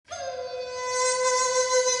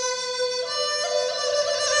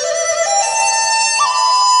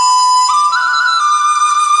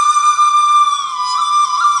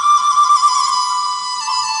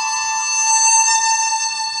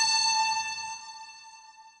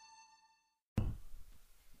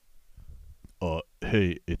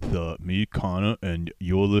Hey, it's me, Connor, and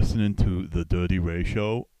you're listening to the Dirty Ray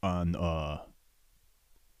Show on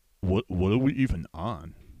what are we even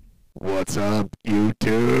on? What's up,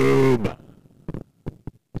 YouTube?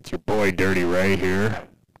 It's your boy Dirty Ray here,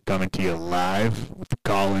 coming to you live with the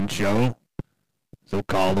call-in show. So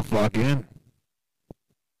call the fuck in.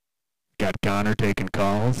 Got Connor taking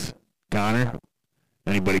calls. Connor,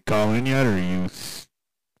 anybody call in yet, or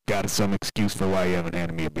got some excuse for why you haven't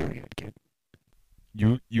handed me a beer yet, kid?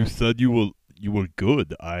 You said you were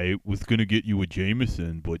good. I was gonna get you a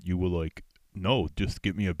Jameson, but you were like, no, just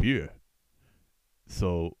get me a beer.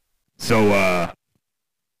 So So,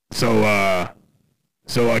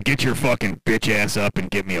 get your fucking bitch ass up and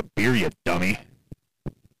get me a beer, you dummy.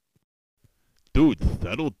 dude,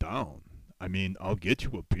 settle down. I mean, I'll get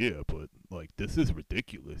you a beer, but like this is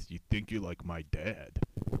ridiculous. You think you're like my dad.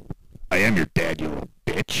 I am your dad, you little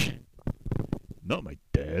bitch. Not my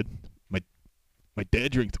dad. My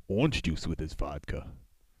dad drinks orange juice with his vodka.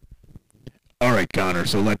 All right, Connor,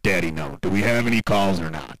 so let Daddy know. Do we have any calls or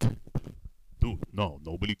not? Dude, no,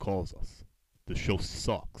 nobody calls us. The show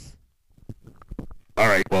sucks. All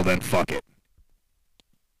right, well then, fuck it.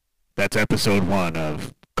 That's episode 1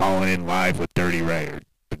 of Calling In Live with Dirty Ray, or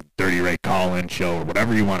the Dirty Ray Call-In Show, or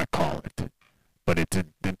whatever you want to call it. But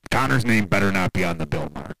Connor's name better not be on the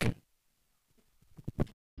bill, Mark.